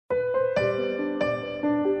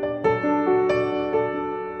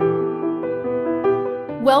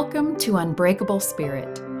Welcome to Unbreakable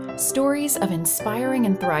Spirit, Stories of Inspiring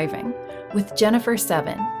and Thriving, with Jennifer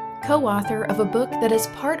Seven, co-author of a book that is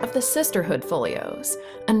part of the Sisterhood Folios,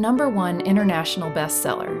 a #1 international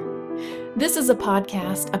bestseller. This is a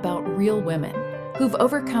podcast about real women who've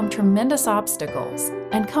overcome tremendous obstacles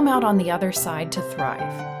and come out on the other side to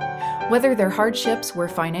thrive. Whether their hardships were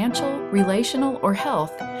financial, relational, or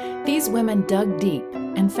health, these women dug deep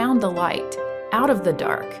and found the light out of the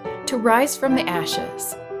dark to rise from the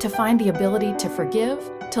ashes, to find the ability to forgive,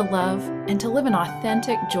 to love, and to live an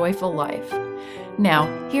authentic, joyful life. Now,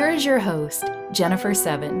 here is your host, Jennifer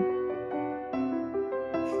Seven.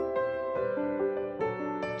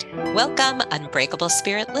 Welcome, Unbreakable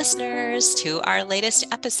Spirit listeners, to our latest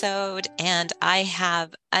episode. And I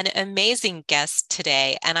have an amazing guest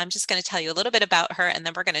today. And I'm just going to tell you a little bit about her, and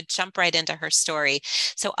then we're going to jump right into her story.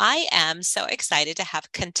 So I am so excited to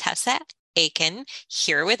have Contessa Aiken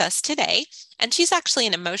here with us today. And she's actually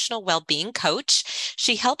an emotional well-being coach.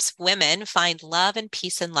 She helps women find love and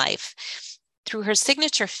peace in life. Through her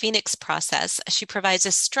signature Phoenix process, she provides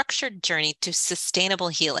a structured journey to sustainable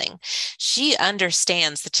healing. She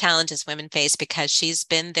understands the challenges women face because she's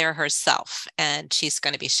been there herself, and she's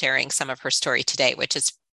going to be sharing some of her story today, which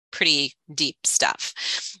is pretty deep stuff.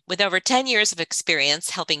 With over 10 years of experience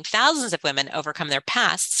helping thousands of women overcome their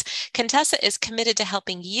pasts, Contessa is committed to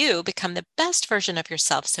helping you become the best version of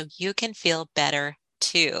yourself so you can feel better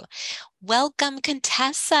too. Welcome,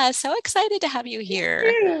 Contessa. So excited to have you here.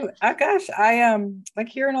 Thank you. Oh gosh, I like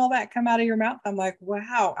hearing all that come out of your mouth. I'm like,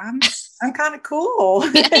 wow, I'm kind of cool.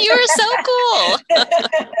 Yeah, you are so cool.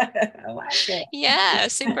 I like it. Yeah,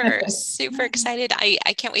 super excited. I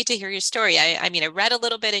can't wait to hear your story. I mean, I read a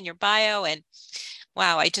little bit in your bio, and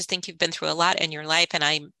wow, I just think you've been through a lot in your life, and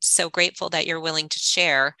I'm so grateful that you're willing to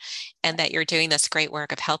share and that you're doing this great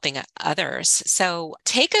work of helping others. So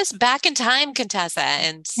take us back in time, Contessa,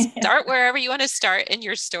 and start wherever you want to start in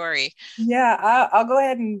your story. Yeah, I'll go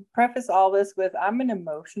ahead and preface all this with I'm an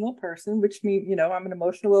emotional person, which means, I'm an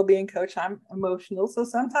emotional well-being coach. I'm emotional. So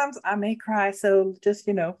sometimes I may cry. So just,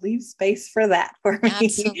 leave space for that for me.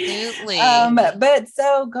 Absolutely. But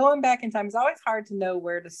so going back in time, it's always hard to know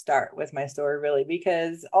where to start with my story, really,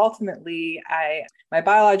 because ultimately my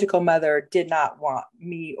biological mother did not want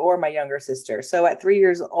me or my younger sister. So at 3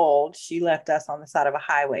 years old, she left us on the side of a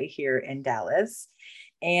highway here in Dallas.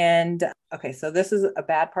 And okay, so this is a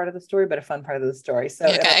bad part of the story, but a fun part of the story. So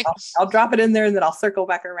okay. I'll drop it in there and then I'll circle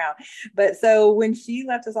back around. But so when she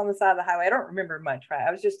left us on the side of the highway, I don't remember much, right?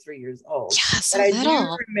 I was just 3 years old. Yeah, so but I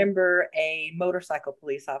little. do remember a motorcycle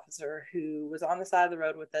police officer who was on the side of the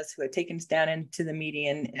road with us, who had taken us down into the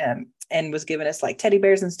median and was giving us like teddy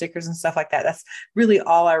bears and stickers and stuff like that. That's really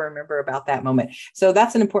all I remember about that moment. So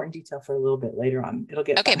that's an important detail for a little bit later on. It'll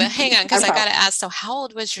get okay, fun. but hang on, because I got to ask. So how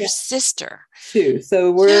old was your sister? 2.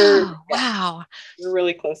 So wow. We're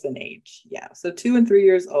really close in age. Yeah. So 2 and 3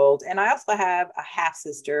 years old. And I also have a half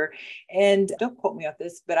sister, and don't quote me on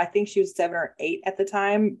this, but I think she was 7 or 8 at the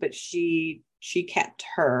time, but she kept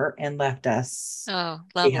her and left us. Oh,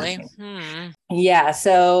 lovely. Yeah.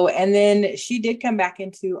 So, and then she did come back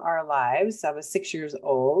into our lives. I was 6 years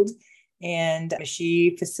old, and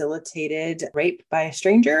she facilitated rape by a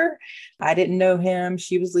stranger. I didn't know him.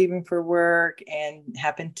 She was leaving for work and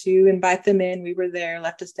happened to invite them in. We were there,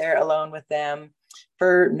 left us there alone with them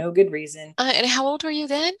for no good reason. And how old were you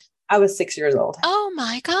then? I was 6 years old. Oh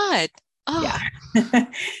my God. Oh. Yeah.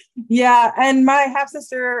 Yeah. And my half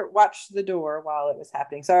sister watched the door while it was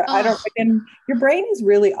happening. So and your brain is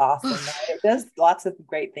really awesome. Right? It does lots of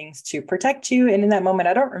great things to protect you. And in that moment,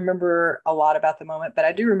 I don't remember a lot about the moment, but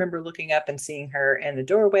I do remember looking up and seeing her in the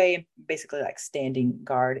doorway, basically like standing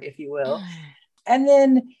guard, if you will. And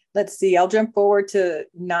then let's see, I'll jump forward to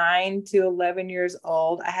 9 to 11 years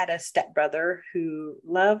old. I had a stepbrother who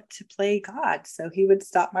loved to play God. So he would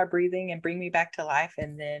stop my breathing and bring me back to life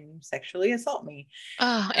and then sexually assault me.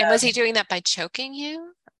 Oh, and was he doing that by choking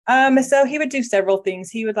you? So he would do several things.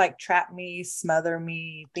 He would like trap me, smother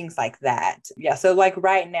me, things like that. Yeah. So like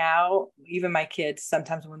right now, even my kids,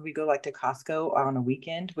 sometimes when we go like to Costco on a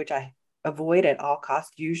weekend, which I avoid at all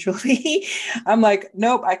costs usually, I'm like,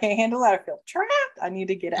 nope, I can't handle that. I feel trapped. I need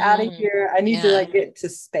to get out of here. I need to like get to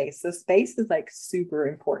space. So space is like super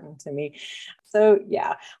important to me. So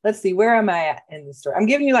yeah, let's see, where am I at in the story? I'm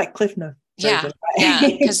giving you like Cliff Notes. Yeah,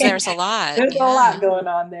 because there's a lot. There's a lot going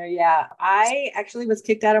on there. Yeah. I actually was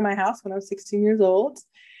kicked out of my house when I was 16 years old.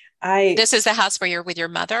 This is the house where you're with your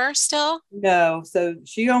mother still? No, so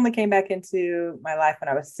she only came back into my life when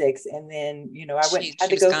I was 6, and then I had She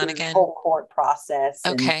to was go gone through the again. whole court process,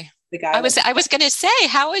 and Okay. the guy went. I was going to say,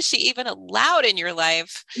 how is she even allowed in your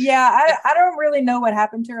life? Yeah, I don't really know what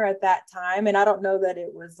happened to her at that time, and I don't know that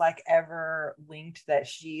it was like ever linked that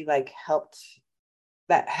she like helped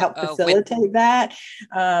With facilitate that.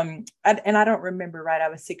 And I don't remember, right? I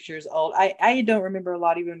was 6 years old. I don't remember a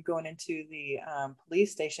lot even going into the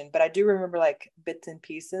police station, but I do remember like bits and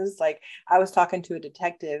pieces. Like I was talking to a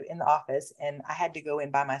detective in the office, and I had to go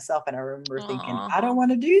in by myself, and I remember thinking, oh, I don't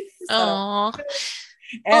want to do this. I don't. oh.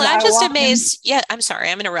 Well, And I'm I just walked in. amazed. Yeah, I'm sorry,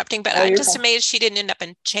 I'm interrupting, but Oh, I'm you're just fine. amazed she didn't end up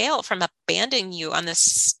in jail from abandoning you on the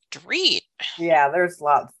street. Yeah, there's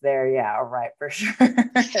lots there. Yeah, right, for sure.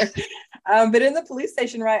 But in the police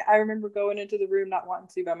station, right, I remember going into the room not wanting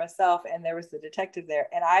to by myself, and there was the detective there,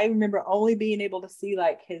 and I remember only being able to see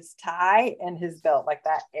like his tie and his belt, like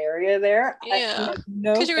that area there. He Yeah, had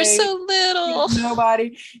no because you were face. so He had little.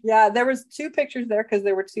 nobody. Yeah, there was 2 pictures there because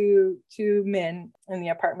there were two men in the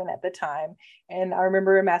apartment at the time, and I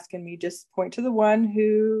remember him asking me just point to the one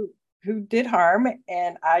who did harm,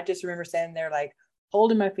 and I just remember standing there like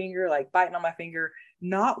holding my finger, like biting on my finger,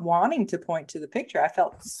 not wanting to point to the picture. I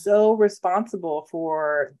felt so responsible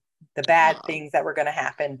for the bad Oh, things that were going to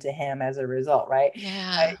happen to him as a result, right?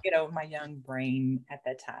 yeah. My young brain at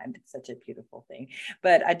that time, it's such a beautiful thing.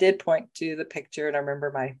 But I did point to the picture, and I remember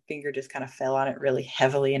my finger just kind of fell on it really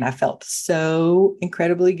heavily, and I felt so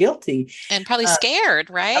incredibly guilty. And probably Uh, scared,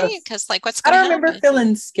 I right? was Because like, what's I going to don't remember happen?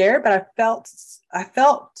 feeling scared, but I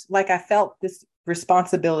felt this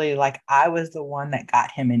responsibility, like I was the one that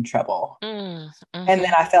got him in trouble. And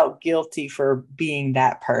then Mm-hmm. I felt guilty for being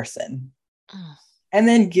that person. Mm. And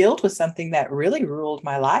then guilt was something that really ruled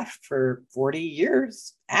my life for 40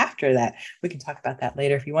 years after that. We can talk about that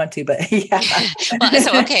later if you want to, but yeah. Well,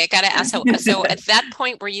 so okay, I gotta ask. So at that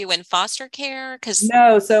point, were you in foster care? Because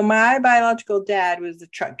No, so my biological dad was a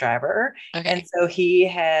truck driver, and okay, so he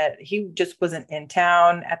just wasn't in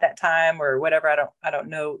town at that time or whatever. I don't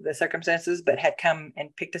know the circumstances, but had come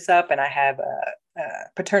and picked us up, and I have a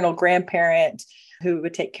paternal grandparent who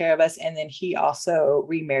would take care of us, and then he also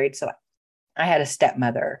remarried, so I had a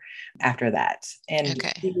stepmother after that, and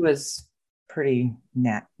okay. she was pretty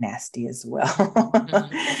nasty as well.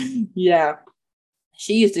 Mm. Yeah,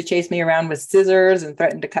 she used to chase me around with scissors and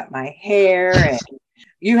threaten to cut my hair, and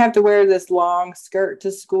you have to wear this long skirt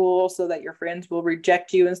to school so that your friends will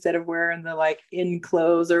reject you instead of wearing the like in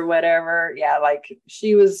clothes or whatever. Yeah, like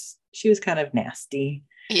she was kind of nasty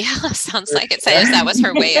Yeah, sounds for like it. So sure. yes, that was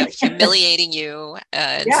her way of humiliating you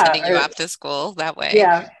and Yeah, sending you off to school that way.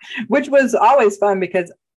 yeah, which was always fun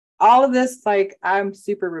because all of this, like, I'm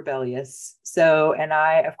super rebellious. So, and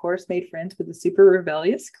I, of course, made friends with a super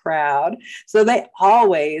rebellious crowd. So they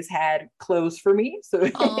always had clothes for me. So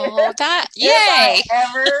if Oh, that I yay!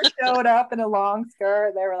 ever showed up in a long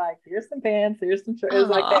skirt, they were like, here's some pants, here's some shirts. It was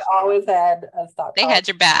like they Oh, always had a they stockpile. had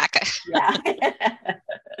your back. Yeah.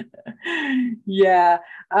 Yeah.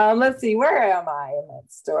 Let's see, where am I in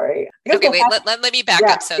that story? I guess Okay, we'll wait, have, let me back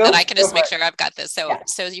yeah, up so that I go can go just for make it. sure I've got this. Yeah.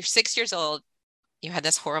 So you're 6 years old, you had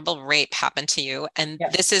this horrible rape happen to you, and Yeah.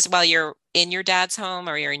 this is while you're in your dad's home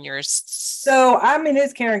or you're in your So I'm in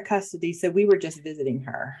his care and custody. So we were just visiting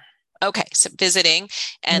her. okay, so visiting.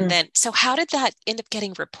 And Mhm. then so how did that end up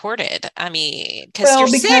getting reported? I mean, because you're Well,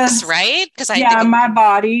 six, because right? Because I yeah, my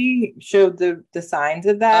body showed the signs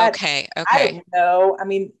of that. okay, I okay. didn't know. I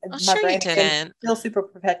mean, I'm my sure you brain again didn't. still super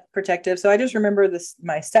protective. So I just remember this.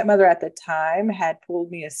 My stepmother at the time had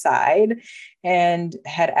pulled me aside and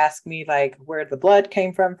had asked me like where the blood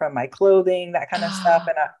came from my clothing, that kind of stuff. Oh,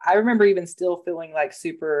 And I remember even still feeling like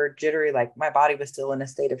super jittery, like my body was still in a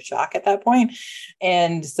state of shock at that point.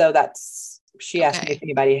 And so she asked me if okay.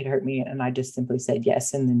 anybody had hurt me, and I just simply said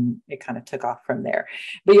yes. And then it kind of took off from there.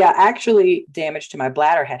 But yeah, actually, damage to my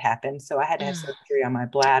bladder had happened. So I had to have Mm, surgery on my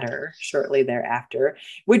bladder shortly thereafter,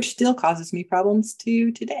 which still causes me problems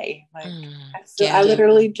to today. Like, I yeah.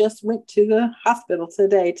 literally just went to the hospital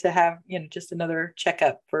today to have, just another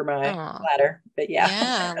checkup for my Oh, bladder. But yeah,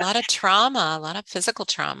 yeah. A lot of trauma, a lot of physical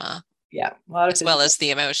trauma, yeah, a lot of as well physical, as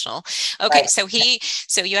the emotional. Okay, right? so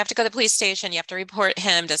you have to go to the police station, you have to report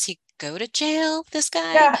him. Does he go to jail, this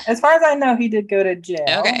guy? Yeah, as far as I know, he did go to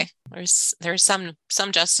jail. Okay. There's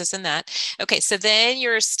some justice in that. Okay, so then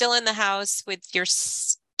you're still in the house with your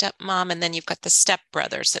stepmom, and then you've got the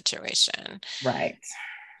stepbrother situation, Right.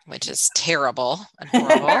 which is terrible and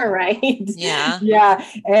horrible. Right. Yeah. Yeah,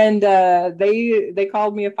 and they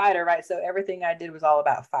called me a fighter, right? So everything I did was all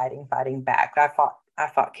about fighting back. I fought I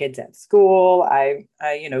fought kids at school.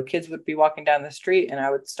 Kids would be walking down the street and I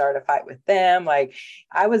would start a fight with them. Like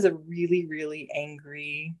I was a really, really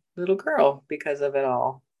angry little girl because of it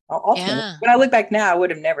all. Ultimately, Yeah. when I look back now, I would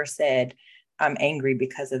have never said I'm angry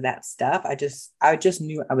because of that stuff. I just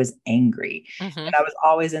knew I was angry. Mm-hmm. And I was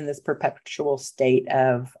always in this perpetual state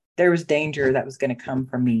of there was danger that was going to come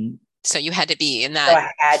for me. So you had to be in that So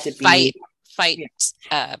I had to fight,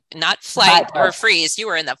 not flight or freeze. You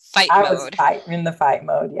were in the fight mode. In the fight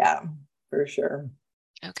mode. Yeah, for sure.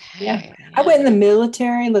 Okay. Yeah. I went in the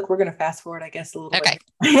military. Look, we're going to fast forward, I guess, a little bit.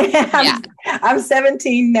 I'm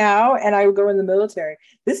 17 now and I would go in the military.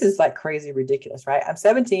 This is like crazy ridiculous, right? I'm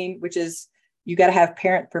 17, which is you got to have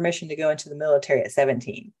parent permission to go into the military at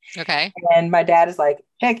 17. Okay. And my dad is like,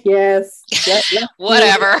 heck yes.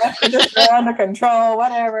 Whatever. Just under control,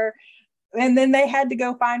 whatever. And then they had to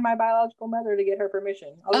go find my biological mother to get her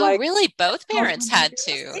permission. I was like, really? Both parents had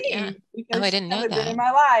to? Yeah. Because I didn't know that. Been in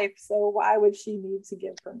my life, so why would she need to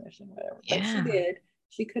give permission? Whatever. Yeah. But she did.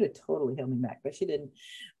 She could have totally held me back, but she didn't.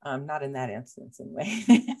 Not in that instance, anyway.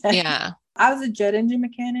 Yeah. I was a jet engine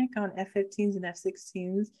mechanic on F-15s and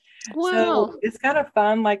F-16s. Wow. So it's kind of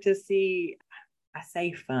fun, like to see. I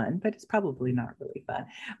say fun, but it's probably not really fun.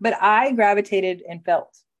 But I gravitated and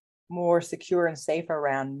felt more secure and safe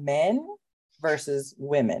around men versus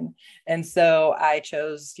women. And so I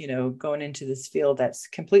chose, going into this field that's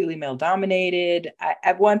completely male dominated.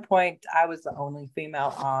 At one point, I was the only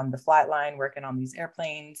female on the flight line working on these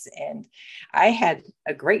airplanes. And I had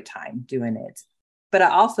a great time doing it. But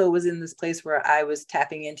I also was in this place where I was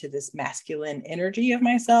tapping into this masculine energy of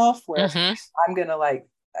myself, where I'm going to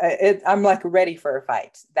I'm like ready for a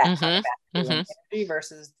fight. That kind of masculine energy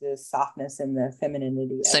versus the softness and the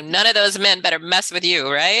femininity. So none of those men better mess with you,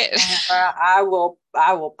 right? I will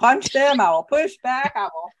punch them. I will push back. I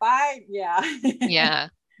will fight. Yeah. Yeah.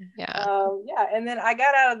 And then I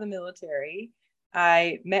got out of the military.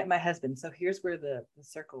 I met my husband. So here's where the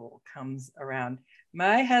circle comes around.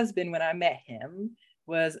 My husband, when I met him,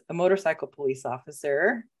 was a motorcycle police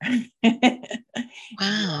officer. Wow.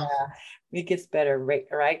 Yeah, it gets better,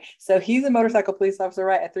 right? So he's a motorcycle police officer,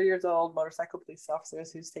 right? At 3 years old, motorcycle police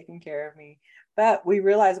officers who's taking care of me. But we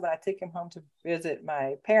realized when I took him home to visit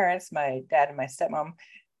my parents, my dad and my stepmom,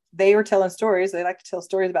 they were telling stories. They like to tell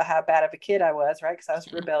stories about how bad of a kid I was, right? Because I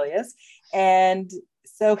was rebellious. And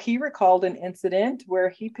so he recalled an incident where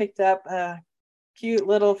he picked up a cute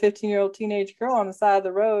little 15-year-old teenage girl on the side of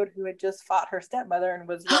the road who had just fought her stepmother and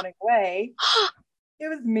was running away. It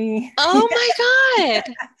was me. Oh my God.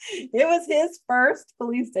 It was his first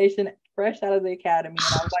police station, fresh out of the academy.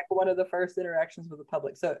 And I was like one of the first interactions with the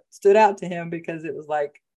public. So it stood out to him because it was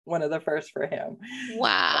like one of the first for him.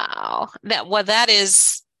 Wow. That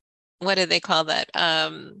is, what do they call that?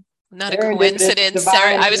 Not a coincidence.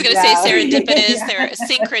 I was going to say serendipitous. There,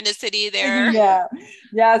 synchronicity there.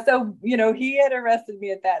 Yeah. So, he had arrested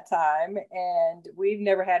me at that time and we've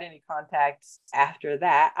never had any contact after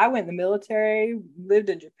that. I went in the military, lived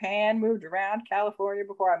in Japan, moved around California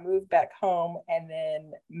before I moved back home, and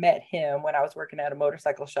then met him when I was working at a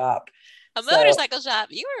motorcycle shop. Motorcycle shop.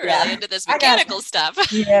 You were really into this mechanical stuff.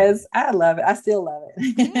 Yes, I love it. I still love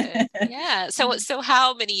it. Good. Yeah. So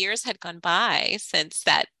how many years had gone by since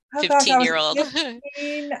that 15-year-old?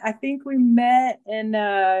 I think we met in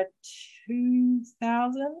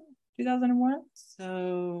 2001.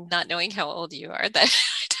 So not knowing how old you are, that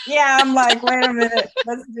yeah, I'm like, wait a minute,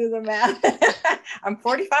 let's do the math. I'm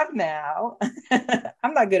 45 now.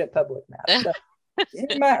 I'm not good at public math. So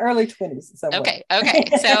in my early 20s somewhere. Okay.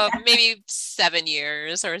 So maybe 7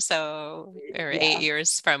 years or so, or 8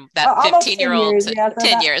 years from that 15-year-old to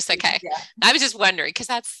 10 years. Okay. Yeah. I was just wondering because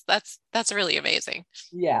that's really amazing.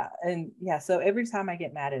 Yeah. And so every time I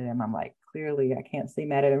get mad at him, I'm like, clearly I can't stay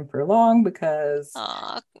mad at him for long because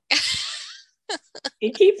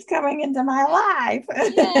he keeps coming into my life.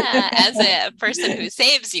 Yeah, as a person who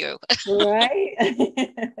saves you. Right?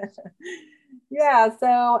 Yeah.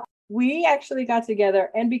 So we actually got together,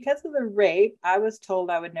 and because of the rape, I was told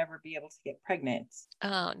I would never be able to get pregnant.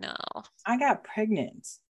 Oh, no. I got pregnant,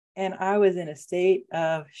 and I was in a state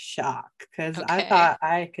of shock because I thought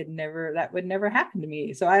that would never happen to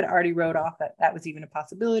me. So I'd already wrote off that was even a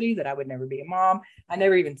possibility, that I would never be a mom. I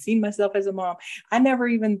never even seen myself as a mom. I never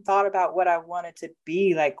even thought about what I wanted to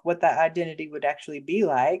be, like what that identity would actually be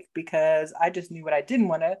like, because I just knew what I didn't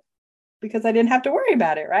want to, because I didn't have to worry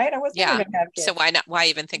about it, right? I wasn't going to have kids. So why not? Why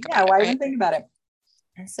even think about it? Why even think about it?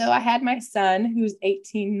 And so I had my son, who's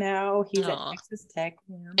 18 now. He's at Texas Tech.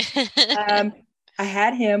 I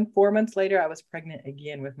had him 4 months later. I was pregnant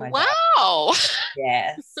again with my daughter. Wow.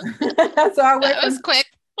 Yes. So I went that was quick.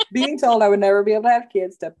 being told I would never be able to have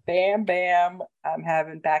kids to bam, bam, I'm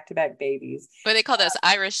having back-to-back babies. But they call those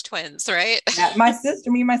Irish twins, right? Yeah,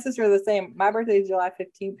 me and my sister are the same. My birthday is July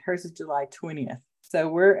 15th. Hers is July 20th. So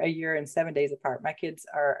we're a year and 7 days apart. My kids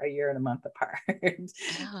are a year and a month apart.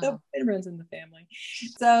 So Oh. it runs in the family.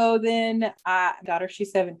 So then daughter,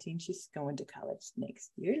 she's 17. She's going to college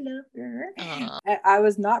next year. Love her. Aw. I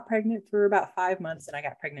was not pregnant for about 5 months and I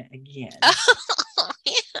got pregnant again Oh,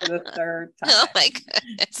 for the third oh time. my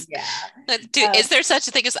goodness. Yeah. Is there such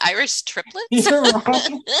a thing as Irish triplets? You're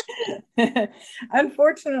wrong.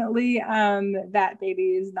 Unfortunately, that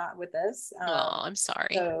baby is not with us. Oh, I'm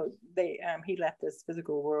sorry. So he left this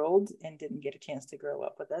physical world and didn't get a chance to grow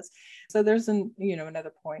up with us. So there's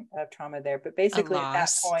another point of trauma there. But basically at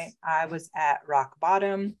that point, I was at rock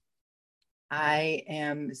bottom. I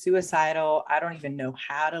am suicidal. I don't even know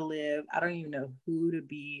how to live. I don't even know who to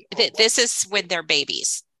be. This is when they're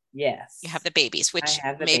babies. Yes. You have the babies, which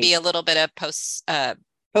may be a little bit of postpartum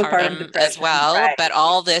depression as well, right. But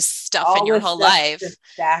all this stuff in your whole life just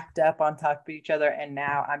stacked up on top of each other. And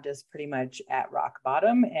now I'm just pretty much at rock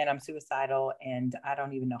bottom and I'm suicidal and I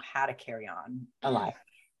don't even know how to carry on a life.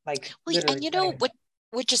 Like, and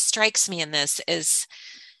what just strikes me in this is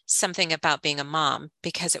something about being a mom,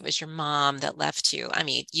 because it was your mom that left you. I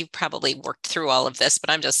mean, you probably worked through all of this, but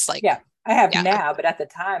I'm just like, yeah, I have now, but at the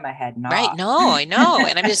time I had not. Right. No, I know.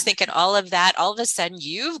 And I'm just thinking all of that, all of a sudden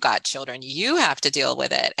you've got children, you have to deal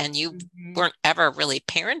with it. And you weren't ever really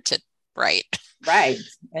parented right. Right.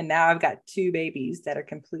 And now I've got 2 babies that are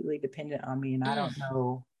completely dependent on me. And I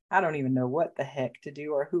don't even know what the heck to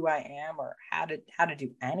do or who I am or how to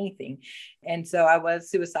do anything. And so I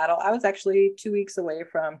was suicidal. I was actually 2 weeks away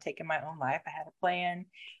from taking my own life. I had a plan.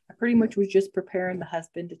 I pretty much was just preparing the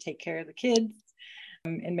husband to take care of the kids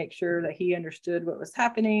and make sure that he understood what was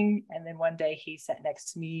happening. And then one day he sat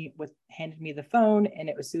next to me handed me the phone and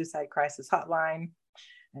it was Suicide Crisis Hotline.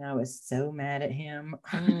 And I was so mad at him.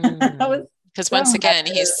 Because once again,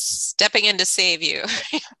 he's stepping in to save you.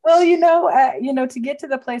 Well, to get to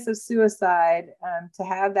the place of suicide, to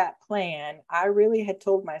have that plan, I really had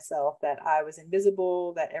told myself that I was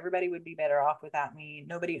invisible, that everybody would be better off without me.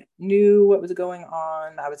 Nobody knew what was going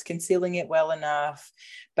on. I was concealing it well enough,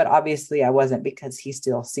 but obviously I wasn't because he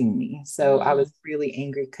still seen me. So I was really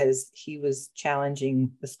angry because he was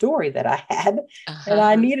challenging the story that I had. And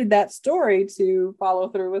I needed that story to follow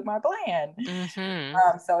through with my plan.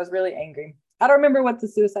 So I was really angry. I don't remember what the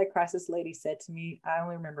suicide crisis lady said to me. I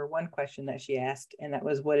only remember one question that she asked, and that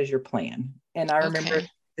was, what is your plan? And I remember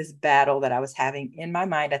this battle that I was having in my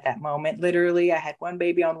mind at that moment. Literally, I had one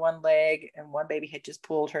baby on one leg and one baby had just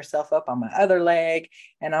pulled herself up on my other leg.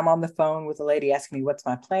 And I'm on the phone with a lady asking me, what's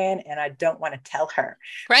my plan? And I don't want to tell her.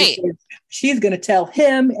 Right. She's going to tell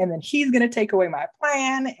him and then he's going to take away my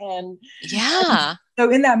plan. And so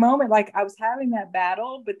in that moment, like I was having that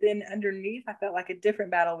battle, but then underneath, I felt like a different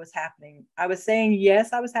battle was happening. I was saying,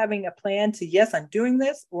 yes, I was having a plan to, yes, I'm doing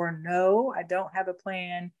this, or no, I don't have a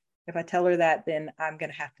plan. If I tell her that, then I'm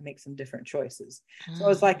going to have to make some different choices. So I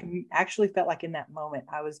was like, actually felt like in that moment,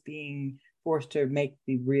 I was being forced to make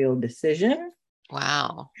the real decision.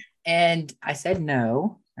 Wow. And I said,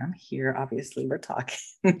 no, I'm here. Obviously, we're talking.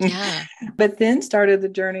 Yeah. But then started the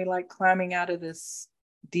journey, like climbing out of this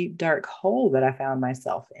deep, dark hole that I found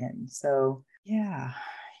myself in. So yeah,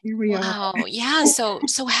 here we are. Wow. Yeah. So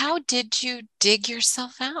how did you dig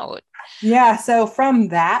yourself out? Yeah. So from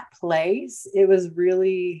that place, it was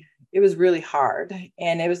really hard.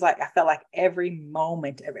 And it was like, I felt like every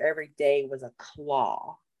moment of every day was a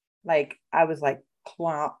claw. Like I was like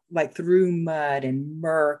claw, like through mud and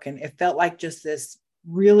murk. And it felt like just this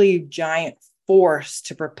really giant force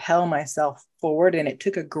to propel myself forward. And it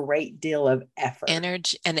took a great deal of effort.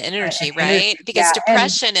 Energy, right? Because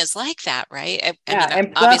depression is like that, right? I mean,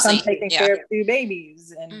 and plus obviously, I'm taking care of 2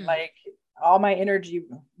 babies and like all my energy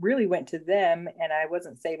really went to them and I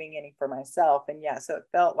wasn't saving any for myself. And so it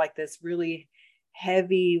felt like this really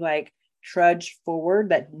heavy, like trudge forward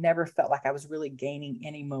that never felt like I was really gaining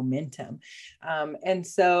any momentum. And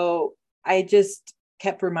so I just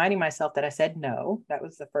kept reminding myself that I said no. That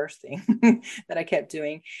was the first thing that I kept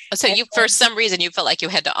doing. So for some reason, you felt like you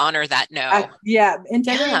had to honor that no.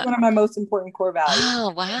 Integrity is one of my most important core values. Oh,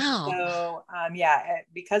 wow. So,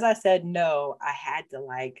 because I said no, I had to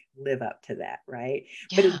like live up to that, right?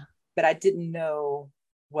 Yeah. But I didn't know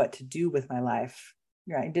what to do with my life,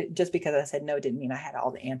 right? Just because I said no didn't mean I had all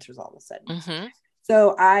the answers all of a sudden.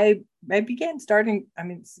 So I began starting, I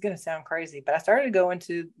mean, this is going to sound crazy, but I started going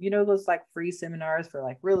to, those like free seminars for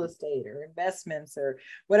like real estate or investments or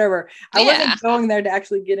whatever. I wasn't going there to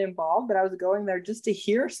actually get involved, but I was going there just to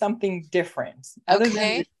hear something different. Other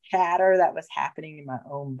than chatter that was happening in my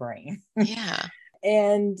own brain. Yeah.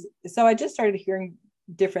 And so I just started hearing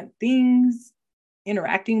different things,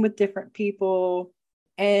 interacting with different people.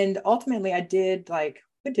 And ultimately I did like,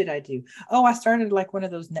 what did I do? Oh, I started like one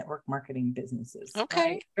of those network marketing businesses, Okay.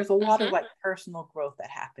 right? There's a lot of Mm-hmm. like personal growth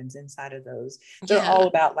that happens inside of those. They're Yeah. all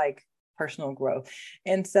about like personal growth.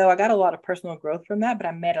 And so I got a lot of personal growth from that, but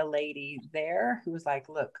I met a lady there who was like,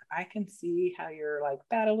 look, I can see how you're like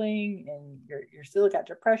battling and you're still got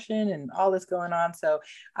depression and all this going on. So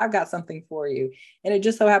I've got something for you. And it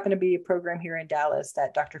just so happened to be a program here in Dallas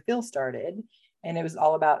that Dr. Phil started. And it was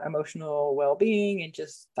all about emotional well-being and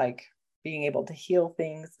just like being able to heal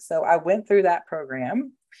things. So I went through that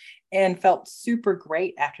program and felt super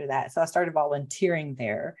great after that. So I started volunteering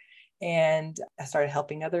there and I started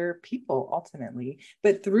helping other people ultimately.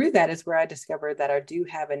 But through that is where I discovered that I do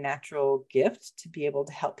have a natural gift to be able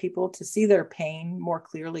to help people to see their pain more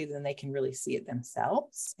clearly than they can really see it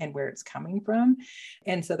themselves and where it's coming from.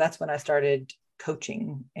 And so that's when I started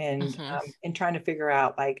coaching and trying to figure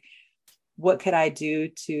out like, what could I do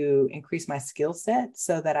to increase my skill set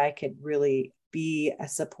so that I could really be a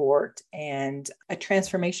support and a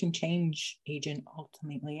transformation change agent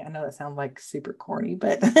ultimately. I know that sounds like super corny,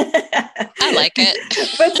 but I like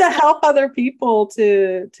it. but to help other people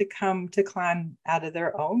to come to climb out of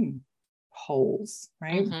their own holes,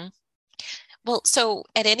 right? Mm-hmm. Well, so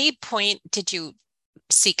at any point did you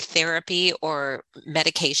seek therapy or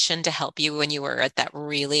medication to help you when you were at that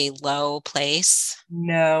really low place?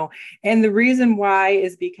 No. And the reason why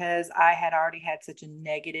is because I had already had such a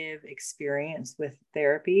negative experience with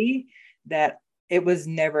therapy that it was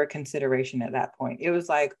never a consideration at that point. It was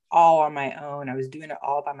like all on my own. I was doing it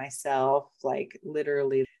all by myself, like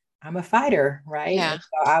literally. I'm a fighter, right? Yeah. And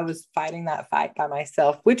so I was fighting that fight by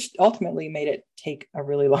myself, which ultimately made it take a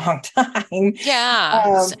really long time. Yeah.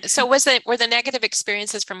 Um, So were the negative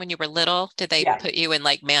experiences from when you were little? Did they yeah, put you in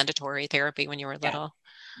like mandatory therapy when you were yeah, little?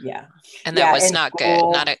 yeah, And that yeah. was And not good.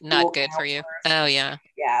 Not school good for you. counselors. Oh yeah.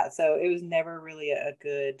 Yeah, so it was never really a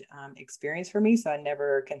good experience for me. So I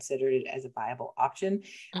never considered it as a viable option.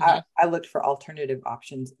 Hmm. I looked for alternative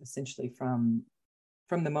options essentially from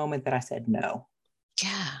the moment that I said no.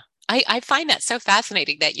 Yeah. I find that so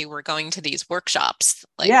fascinating that you were going to these workshops,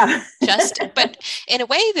 like Yeah. but in a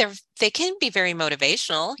way they can be very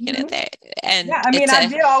motivational, Mhm. and Yeah, I mean, it's I a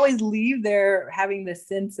did always leave there having this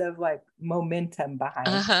sense of like momentum behind.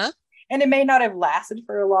 uh-huh. And it may not have lasted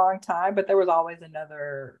for a long time, but there was always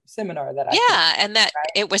another seminar that I could, Yeah, and that right?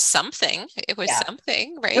 it was something. It was Yeah.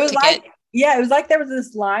 something, It right? was To get like, yeah, it was like there was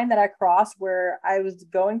this line that I crossed where I was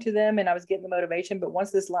going to them and I was getting the motivation. But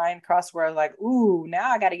once this line crossed where I was like, ooh,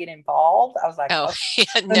 now I got to get involved. I was like, oh okay. yeah,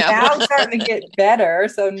 So no. now I'm starting to get better.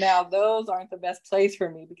 So now those aren't the best place for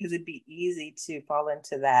me because it'd be easy to fall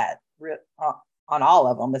into that on all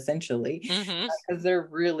of them essentially Hmm. because they're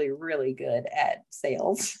really, really good at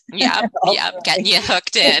sales. Yeah, yeah, getting Ultimately. you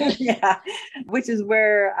hooked in. Yeah, which is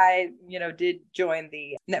where I, did join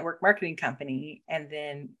the network marketing company and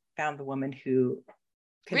then found the woman who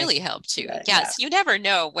Really connected me helped to you. that. Yeah, Yes, you never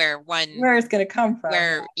know where it's going to come from. Yeah.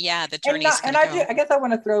 where yeah, the And journey's not, going and to I do, go. I guess I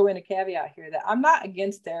want to throw in a caveat here that I'm not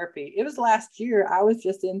against therapy. It was last year I was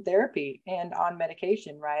just in therapy and on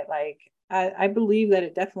medication, right? Like I believe that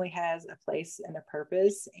it definitely has a place and a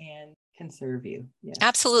purpose and can serve you. Yes.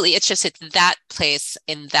 Absolutely. It's just it's that place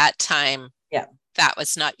in that time Yeah. that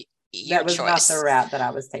was not your That was not the choice. route that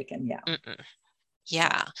I was taking. Yeah. Mm-mm.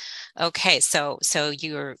 Yeah. Okay. So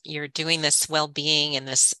you're doing this well-being and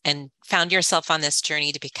this and found yourself on this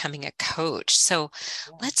journey to becoming a coach. So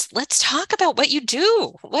Yeah. let's talk about what you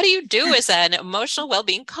do. What do you do as an emotional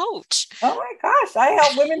well-being coach? Oh my gosh, I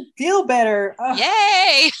help women feel better. Oh,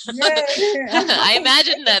 Yay! yay. I'm I like,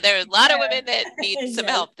 imagine that there are a lot of yeah. women that need some Yes.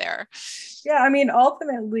 help there. Yeah, I mean,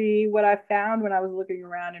 ultimately, what I found when I was looking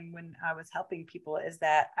around and when I was helping people is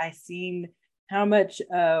that I seen how much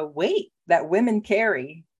weight that women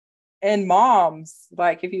carry and moms.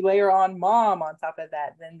 Like, if you layer on mom on top of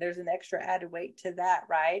that, then there's an extra added weight to that,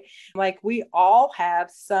 right? Like, we all have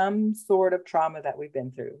some sort of trauma that we've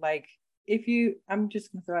been through. Like, I'm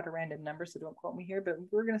just going to throw out a random number, so don't quote me here, but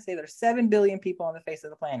we're going to say there's 7 billion people on the face of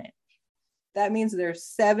the planet. That means there's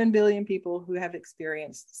 7 billion people who have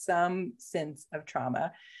experienced some sense of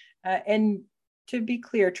trauma. And to be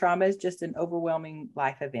clear, trauma is just an overwhelming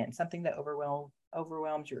life event, something that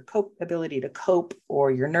overwhelms your ability to cope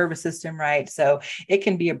or your nervous system, right? So it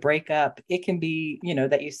can be a breakup. It can be,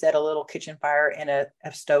 that you set a little kitchen fire in a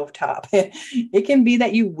stovetop. It can be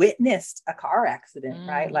that you witnessed a car accident,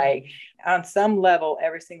 right? Like on some level,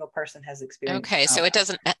 every single person has experienced Okay, so trauma. it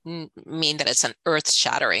doesn't mean that it's an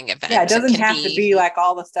earth-shattering event. Yeah, it doesn't have to be like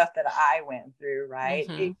all the stuff that I went through, right?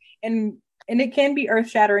 And it can be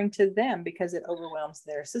earth-shattering to them because it overwhelms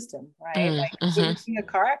their system, right? Like witnessing a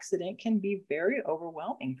car accident can be very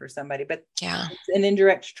overwhelming for somebody, but it's an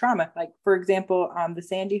indirect trauma. Like, for example, the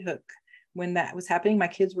Sandy Hook, when that was happening, my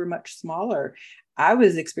kids were much smaller. I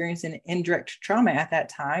was experiencing indirect trauma at that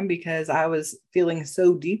time because I was feeling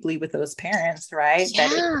so deeply with those parents, right?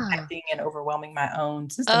 That it was affecting and overwhelming my own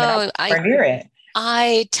system, and I was nowhere near it.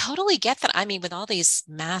 I totally get that. I mean, with all these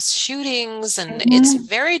mass shootings, and it's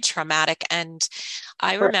very traumatic. And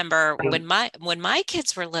I remember when my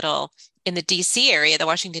kids were little, in the DC area, the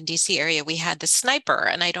Washington DC area, we had the sniper,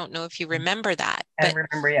 and I don't know if you remember that. I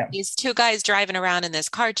remember, yeah. These two guys driving around in this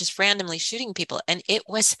car just randomly shooting people, and it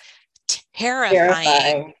was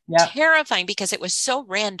terrifying. Yep. Terrifying because it was so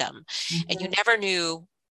random, and you never knew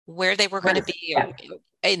where they were going to be.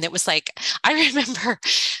 And it was like, I remember,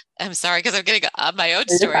 I'm sorry because I'm getting on my own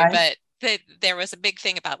story, but there was a big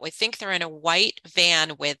thing about, we think they're in a white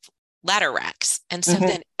van with ladder racks. And so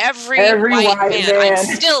then every white van, I'm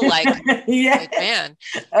still like, white van.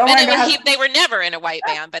 Oh my God. They were never in a white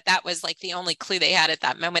van, but that was like the only clue they had at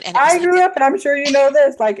that moment. And I grew up, and I'm sure you know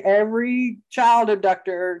this, like every child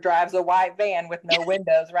abductor drives a white van with no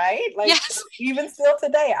windows, right? Like even still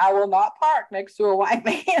today, I will not park next to a white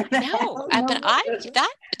van. No, but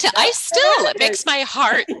it makes my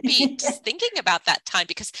heart beat just thinking about that time,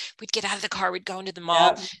 because we'd get out of the car, we'd go into the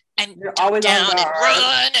mall, and you're always down and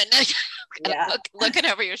run and looking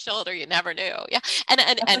over your shoulder. You never knew.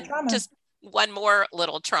 And just one more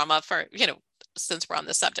little trauma for, since we're on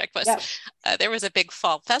the subject, was there was a big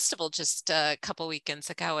fall festival just a couple weekends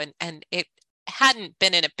ago, and it hadn't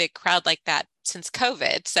been in a big crowd like that since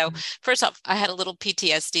COVID. So first off, I had a little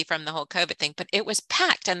PTSD from the whole COVID thing, but it was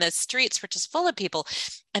packed and the streets were just full of people.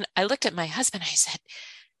 And I looked at my husband, I said,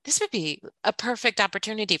 this would be a perfect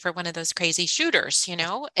opportunity for one of those crazy shooters,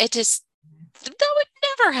 It just, that would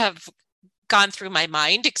never have gone through my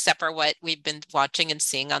mind, except for what we've been watching and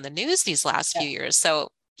seeing on the news these last few years. So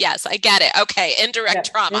yes, I get it. Okay, indirect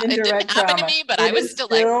trauma. It didn't happen to me, but I was still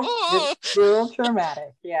like, ooh. It's still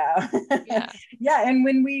traumatic. Yeah. And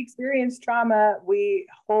when we experience trauma, we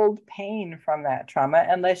hold pain from that trauma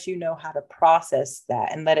unless you know how to process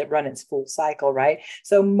that and let it run its full cycle, right?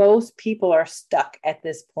 So most people are stuck at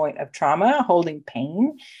this point of trauma, holding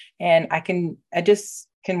pain. And I just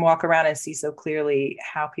can walk around and see so clearly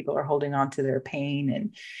how people are holding on to their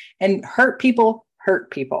pain, and hurt people hurt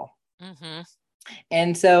people.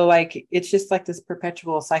 And so like, it's just like this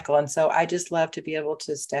perpetual cycle. And so I just love to be able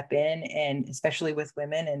to step in, and especially with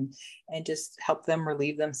women, and just help them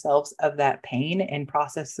relieve themselves of that pain and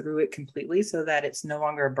process through it completely so that it's no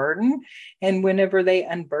longer a burden. And whenever they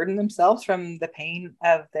unburden themselves from the pain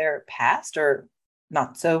of their past or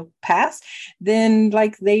not so past, then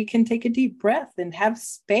like they can take a deep breath and have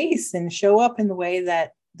space and show up in the way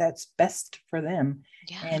that's best for them.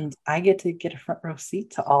 And I get to get a front row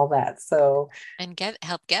seat to all that. So, and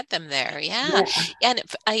help get them there. And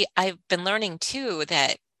I've been learning too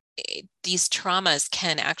that these traumas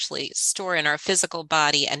can actually store in our physical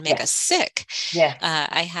body and make us sick.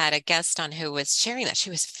 I had a guest on who was sharing that she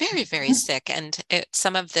was very, very sick, and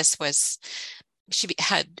some of this was, she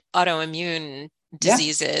had autoimmune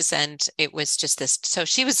diseases, and it was just this. So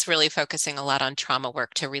she was really focusing a lot on trauma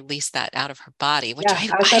work to release that out of her body, which I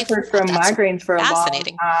suffered from migraines for a long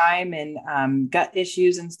time, and gut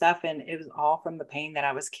issues and stuff, and it was all from the pain that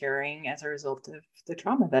I was carrying as a result of the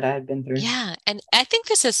trauma that I had been through. And I think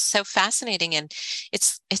this is so fascinating, and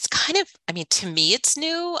it's kind of, I mean, to me it's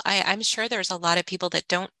new. I'm sure there's a lot of people that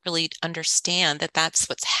don't really understand that that's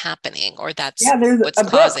what's happening, or that's what's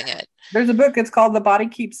causing it. There's a book, it's called The Body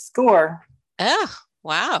Keeps Score. Oh,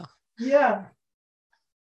 wow. Yeah.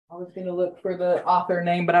 I was going to look for the author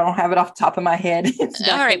name, but I don't have it off the top of my head.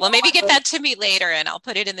 All right. Well, maybe get that to me later and I'll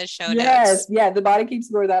put it in the show notes. Yeah. The Body Keeps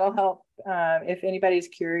Score. That'll help if anybody's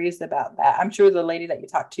curious about that. I'm sure the lady that you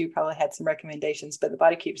talked to probably had some recommendations, but The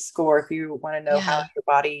Body Keeps Score, if you want to know how your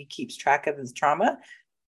body keeps track of this trauma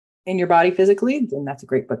in your body physically, then that's a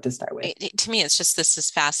great book to start with. To me, it's just, this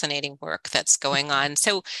is fascinating work that's going on.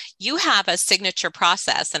 So you have a signature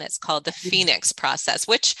process, and it's called the Phoenix process,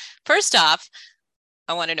 which, first off,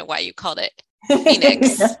 I want to know why you called it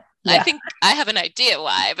Phoenix. I think I have an idea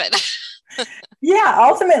why, but Yeah,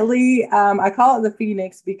 ultimately, I call it the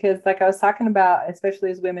phoenix because, like I was talking about, especially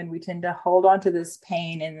as women, we tend to hold on to this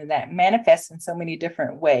pain and that manifests in so many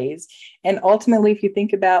different ways. And ultimately, if you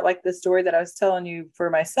think about like the story that I was telling you for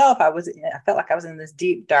myself, I felt like I was in this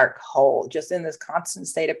deep, dark hole, just in this constant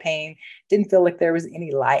state of pain. Didn't feel like there was any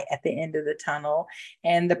light at the end of the tunnel.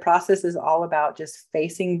 And the process is all about just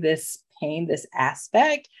facing this pain, this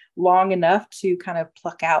aspect, long enough to kind of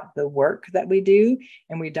pluck out the work that we do,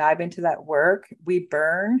 and we dive into that work. We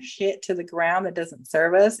burn shit to the ground that doesn't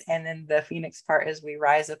serve us. And then the phoenix part is we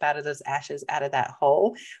rise up out of those ashes, out of that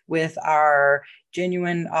hole with our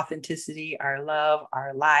genuine authenticity, our love,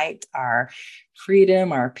 our light, our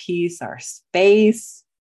freedom, our peace, our space.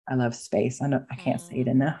 I love space. I can't say it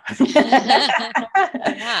enough.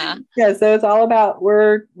 Yeah. Yeah. So it's all about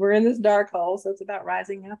we're in this dark hole. So it's about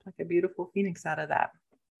rising up like a beautiful phoenix out of that.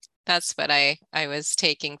 That's what I was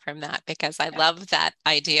taking from that, because I love that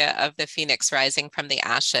idea of the phoenix rising from the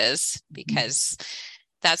ashes, because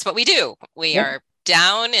that's what we do. We Yep. are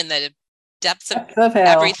down in the depths of Of hell.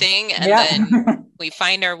 everything, and Yeah. then we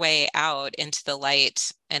find our way out into the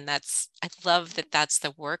light. And I love that that's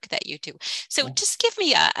the work that you do. So just give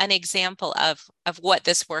me an example of what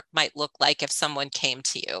this work might look like if someone came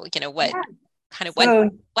to you. What Yeah. kind of So,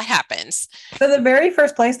 what happens? So the very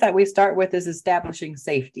first place that we start with is establishing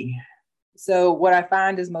safety. So what I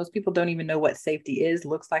find is most people don't even know what safety is,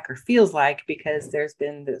 looks like, or feels like, because there's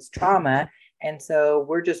been this trauma. And so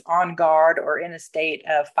we're just on guard or in a state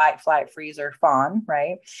of fight, flight, freeze, or fawn,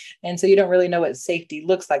 right? And so you don't really know what safety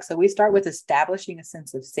looks like. So we start with establishing a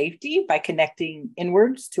sense of safety by connecting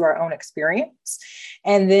inwards to our own experience.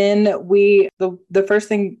 And then the first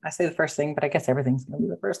thing, I say the first thing, but I guess everything's going to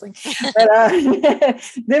be the first thing. But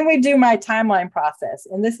then we do my timeline process.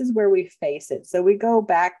 And this is where we face it. So we go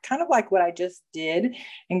back, kind of like what I just did,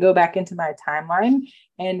 and go back into my timeline.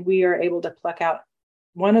 And we are able to pluck out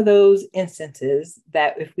one of those instances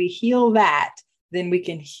that if we heal that, then we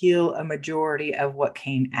can heal a majority of what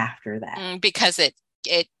came after that. Because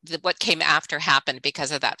what came after happened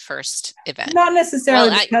because of that first event. Not necessarily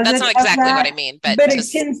because that's not exactly what I mean, but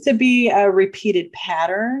it tends to be a repeated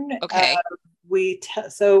pattern. Okay.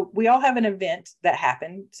 So we all have an event that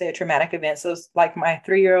happened, say a traumatic event. So it's like at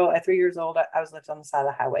 3 years old, I was left on the side of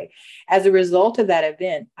the highway. As a result of that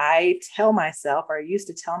event, I used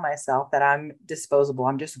to tell myself that I'm disposable.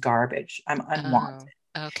 I'm just garbage. I'm unwanted.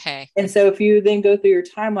 Oh, okay. And so if you then go through your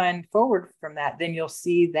timeline forward from that, then you'll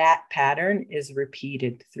see that pattern is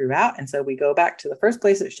repeated throughout. And so we go back to the first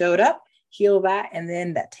place it showed up, heal that, and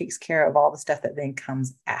then that takes care of all the stuff that then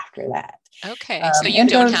comes after that. Okay. So you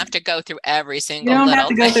don't have to go through every single little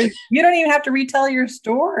thing. You don't even have to retell your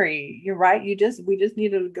story. You're right. We just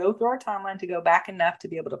need to go through our timeline to go back enough to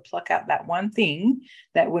be able to pluck out that one thing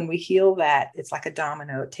that when we heal that, it's like a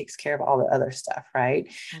domino. It takes care of all the other stuff, right?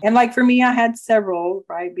 Mm-hmm. And like for me, I had several,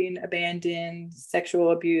 right? Being abandoned,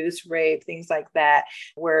 sexual abuse, rape, things like that,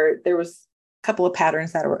 where there was couple of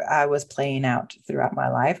patterns that I was playing out throughout my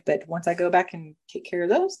life. But once I go back and take care of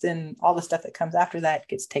those, then all the stuff that comes after that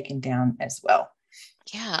gets taken down as well.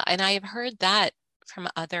 Yeah. And I have heard that from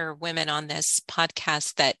other women on this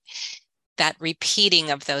podcast, that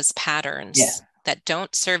repeating of those patterns that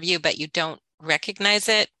don't serve you, but you don't recognize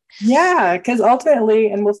it. Yeah, because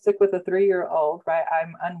ultimately, and we'll stick with a 3-year-old, right?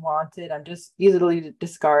 I'm unwanted. I'm just easily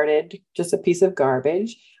discarded, just a piece of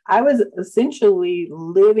garbage. I was essentially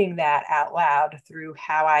living that out loud through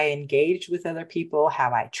how I engaged with other people,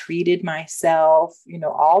 how I treated myself,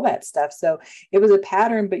 all that stuff. So it was a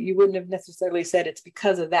pattern, but you wouldn't have necessarily said it's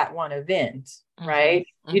because of that one event, right?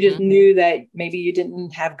 Mm-hmm. You just knew that maybe you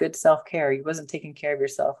didn't have good self-care. You wasn't taking care of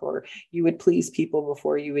yourself, or you would please people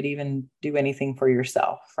before you would even do anything for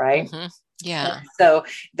yourself, right? Mm-hmm. Yeah. And so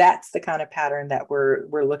that's the kind of pattern that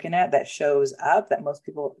we're looking at that shows up that most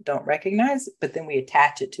people don't recognize, but then we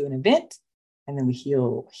attach it to an event and then we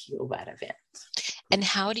heal that event. And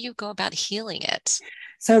how do you go about healing it?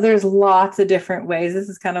 So there's lots of different ways. This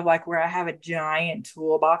is kind of like where I have a giant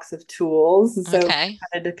toolbox of tools. So it kind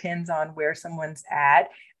of depends on where someone's at.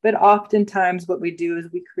 But oftentimes what we do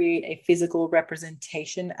is we create a physical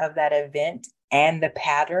representation of that event and the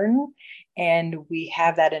pattern. And we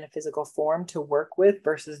have that in a physical form to work with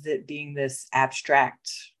versus it being this abstract,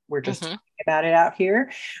 we're just talking about it out here.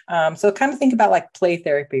 So kind of think about like play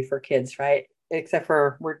therapy for kids, right? Except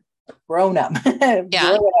for we're grown up.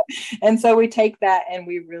 Yeah. And so we take that and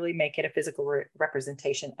we really make it a physical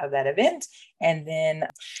representation of that event. And then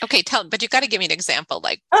but you got to give me an example,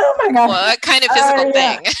 like, oh my gosh, what kind of physical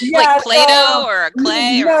thing? Yeah, like Play-Doh or a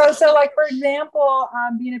clay? No, so like for example,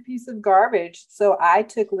 being a piece of garbage. So I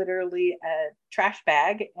took literally trash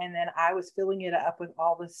bag, and then I was filling it up with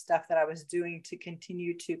all the stuff that I was doing to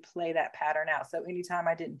continue to play that pattern out. So anytime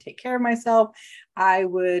I didn't take care of myself, I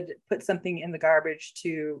would put something in the garbage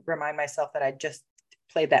to remind myself that I just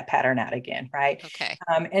played that pattern out again, right? Okay.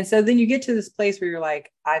 And so then you get to this place where you're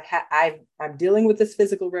like, I'm dealing with this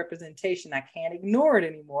physical representation. I can't ignore it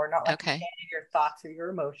anymore. Not like you can in your thoughts or your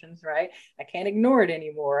emotions, right? I can't ignore it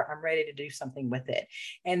anymore. I'm ready to do something with it.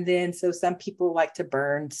 And then, so some people like to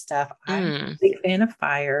burn stuff. I'm a big fan of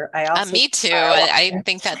fire. I also me too. I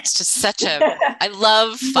think that's just such I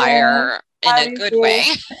love fire in a good way.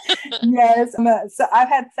 Yes. So I've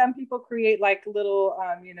had some people create like little,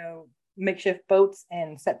 makeshift boats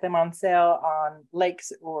and set them on sail on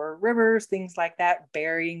lakes or rivers, things like that,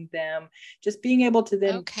 burying them, just being able to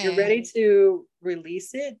then, you're ready to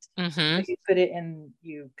release it. So you put it in,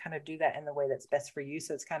 you kind of do that in the way that's best for you.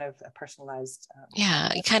 So it's kind of a personalized.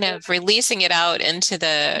 Kind of releasing it out into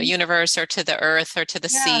the universe or to the earth or to the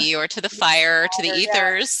sea or to the fire, to the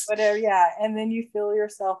ethers. Whatever. Yeah. And then you fill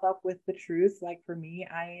yourself up with the truth. Like for me,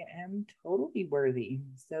 I am totally worthy.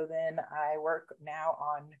 So then I work now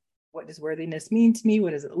on, what does worthiness mean to me?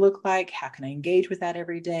 What does it look like? How can I engage with that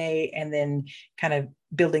every day? And then kind of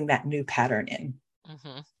building that new pattern in.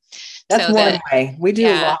 That's so one way. We do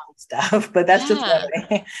a lot of stuff, but that's just one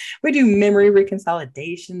way. We do memory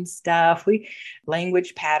reconsolidation stuff.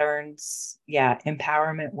 Language patterns.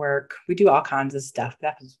 Empowerment work. We do all kinds of stuff.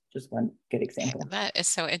 That was just one good example. That is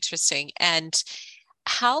so interesting. And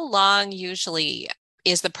how long usually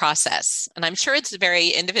is the process? And I'm sure it's very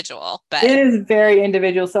individual, but it is very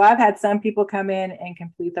individual. So I've had some people come in and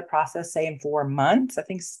complete the process, say in 4 months. I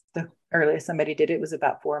think the earliest somebody did it was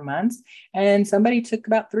about 4 months, and somebody took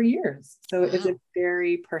about 3 years. So it's a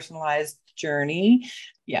very personalized journey.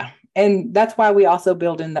 Yeah. And that's why we also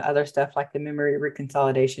build in the other stuff like the memory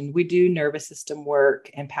reconsolidation. We do nervous system work,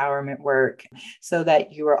 empowerment work, so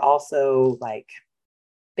that you are also like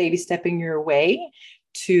baby stepping your way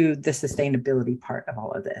to the sustainability part of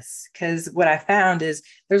all of this. Because what I found is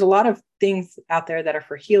there's a lot of things out there that are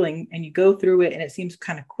for healing, and you go through it and it seems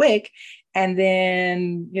kind of quick. And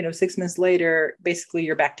then, 6 months later, basically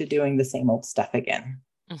you're back to doing the same old stuff again.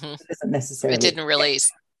 It doesn't necessarily. It didn't really.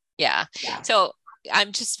 Yeah. So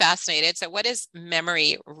I'm just fascinated. So what is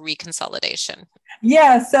memory reconsolidation?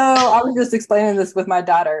 Yeah. So I was just explaining this with my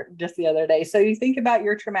daughter just the other day. So you think about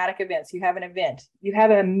your traumatic events. You have an event. You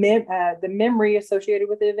have the memory associated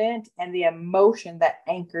with the event and the emotion that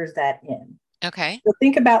anchors that in. Okay. So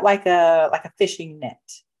think about like a fishing net.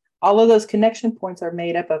 All of those connection points are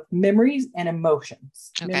made up of memories and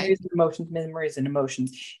emotions. Okay. Memories and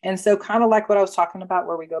emotions. And so kind of like what I was talking about,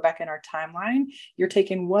 where we go back in our timeline, you're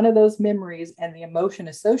taking one of those memories and the emotion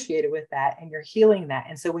associated with that, and you're healing that.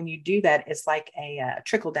 And so when you do that, it's like a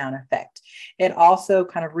trickle down effect. It also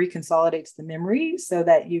kind of reconsolidates the memory so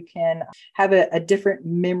that you can have a different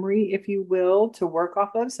memory, if you will, to work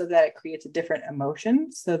off of, so that it creates a different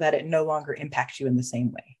emotion, so that it no longer impacts you in the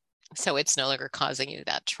same way. So it's no longer causing you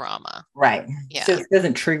that trauma. Right. Yeah. So it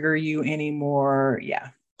doesn't trigger you anymore.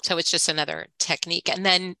 Yeah. So it's just another technique. And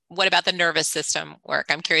then what about the nervous system work?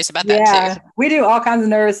 I'm curious about that too. We do all kinds of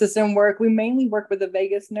nervous system work. We mainly work with the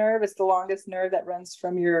vagus nerve. It's the longest nerve that runs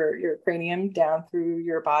from your cranium down through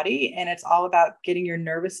your body. And it's all about getting your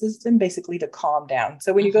nervous system basically to calm down.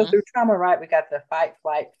 So when you go through trauma, right, we got the fight,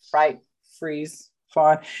 flight, fright, freeze,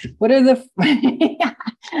 fawn. What are the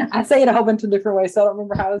I say it a whole bunch of different ways, so I don't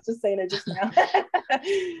remember how I was just saying it just now.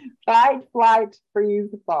 Fight, flight, freeze,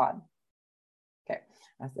 fawn. Okay,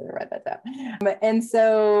 I said I write that down. And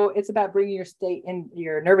so it's about bringing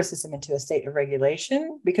your nervous system into a state of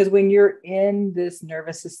regulation, because when you're in this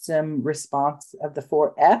nervous system response of the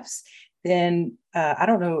 4 Fs, then I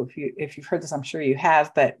don't know if you've heard this, I'm sure you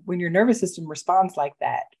have, but when your nervous system responds like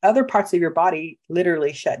that, other parts of your body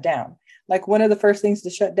literally shut down. Like one of the first things to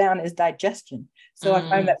shut down is digestion. So I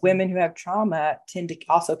find that women who have trauma tend to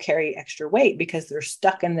also carry extra weight because they're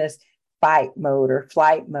stuck in this fight mode or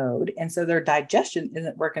flight mode. And so their digestion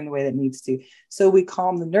isn't working the way that it needs to. So we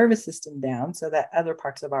calm the nervous system down so that other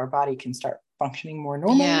parts of our body can start functioning more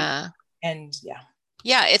normally. Yeah. And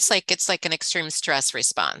yeah, it's like an extreme stress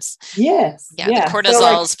response. Yes. Yeah. The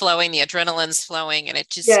cortisol's flowing, the adrenaline's flowing, and it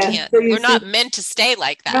just can't. We're not meant to stay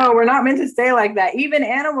like that. No, we're not meant to stay like that. Even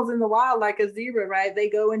animals in the wild, like a zebra, right? They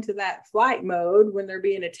go into that flight mode when they're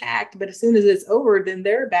being attacked, but as soon as it's over, then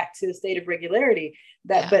they're back to a state of regularity.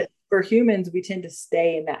 But for humans, we tend to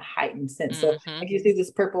stay in that heightened sense. So like you see this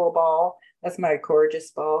purple ball, that's my gorgeous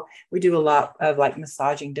ball. We do a lot of like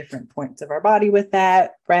massaging different points of our body with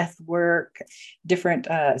that, breath work, different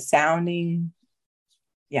sounding.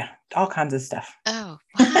 Yeah, all kinds of stuff. Oh,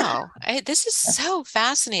 wow. This is so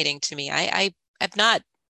fascinating to me. I I've not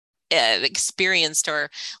experienced or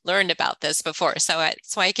learned about this before. So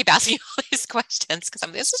that's why I keep asking all these questions, because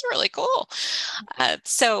this is really cool.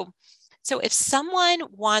 So if someone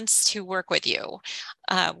wants to work with you,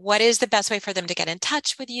 what is the best way for them to get in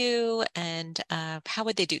touch with you, and how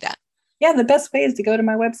would they do that? Yeah, the best way is to go to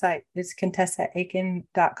my website. It's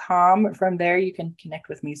contessaaiken.com. From there, you can connect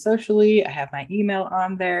with me socially. I have my email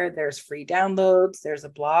on there. There's free downloads. There's a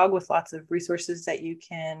blog with lots of resources that you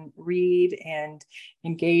can read and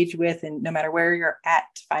engage with. And no matter where you're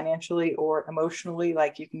at financially or emotionally,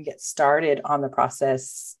 like, you can get started on the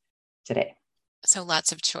process today. So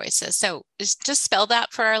lots of choices. So just spell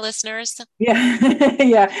that for our listeners. Yeah.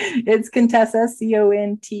 Yeah. It's Contessa,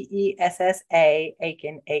 Contessa,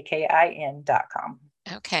 Aiken, AKIN.com.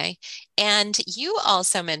 Okay. And you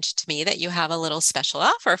also mentioned to me that you have a little special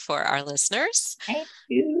offer for our listeners. I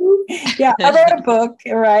do. Yeah, I wrote a book,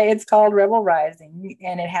 right? It's called Rebel Rising,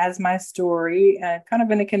 and it has my story, kind of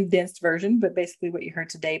in a condensed version, but basically what you heard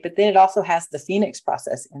today. But then it also has the Phoenix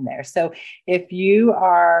process in there. So if you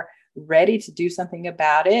are ready to do something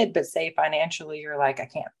about it, but say financially you're like, I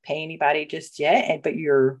can't pay anybody just yet, but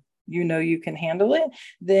you can handle it,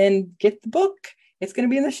 then get the book. It's going to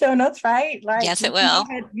be in the show notes, right? Like, yes, it will.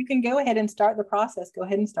 You can go ahead and start the process. Go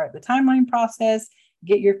ahead and start the timeline process.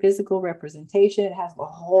 Get your physical representation. It has the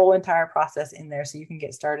whole entire process in there, so you can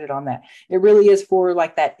get started on that. It really is for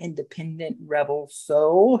like that independent rebel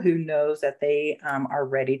soul who knows that they are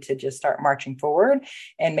ready to just start marching forward,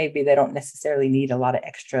 and maybe they don't necessarily need a lot of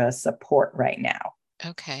extra support right now.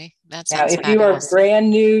 Okay, that's now. If you are brand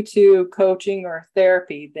new to coaching or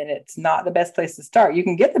therapy, then it's not the best place to start. You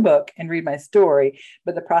can get the book and read my story,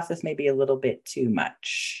 but the process may be a little bit too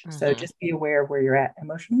much. Mm-hmm. So just be aware of where you're at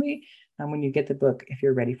emotionally when you get the book, if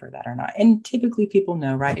you're ready for that or not. And typically people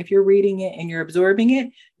know, right? If you're reading it and you're absorbing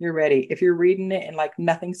it, you're ready. If you're reading it and like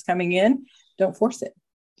nothing's coming in, don't force it.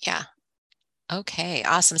 Yeah. Okay,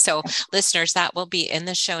 awesome. So listeners, that will be in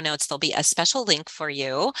the show notes. There'll be a special link for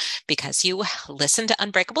you because you listen to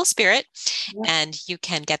Unbreakable Spirit, and you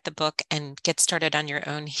can get the book and get started on your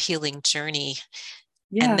own healing journey.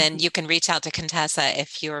 Yeah. And then you can reach out to Contessa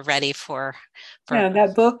if you're ready for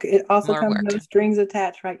that book. It also comes with no strings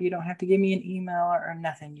attached, right? You don't have to give me an email or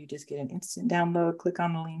nothing. You just get an instant download, click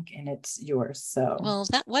on the link, and it's yours. So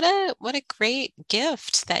what a great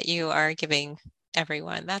gift that you are giving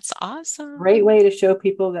everyone. That's awesome. Great way to show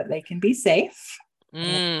people that they can be safe.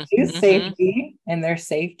 Safety and their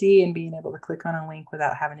safety, and being able to click on a link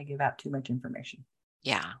without having to give out too much information.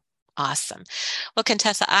 Yeah. Awesome. Well,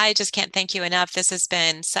 Contessa, I just can't thank you enough. This has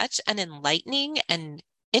been such an enlightening and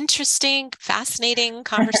interesting, fascinating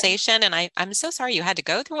conversation. And I'm so sorry you had to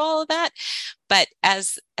go through all of that. But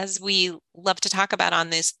as we love to talk about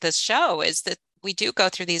on this show, is that we do go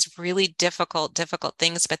through these really difficult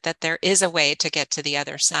things, but that there is a way to get to the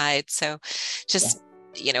other side. So just,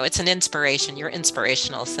 it's an inspiration. You're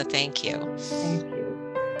inspirational. So thank you. Thank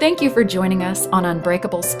you. Thank you for joining us on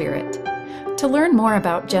Unbreakable Spirit. To learn more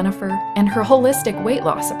about Jennifer and her holistic weight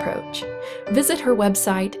loss approach, visit her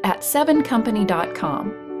website at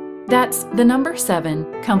 7company.com. That's the number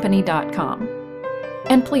 7company.com.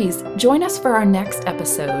 And please join us for our next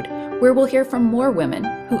episode, where we'll hear from more women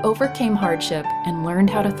who overcame hardship and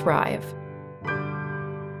learned how to thrive.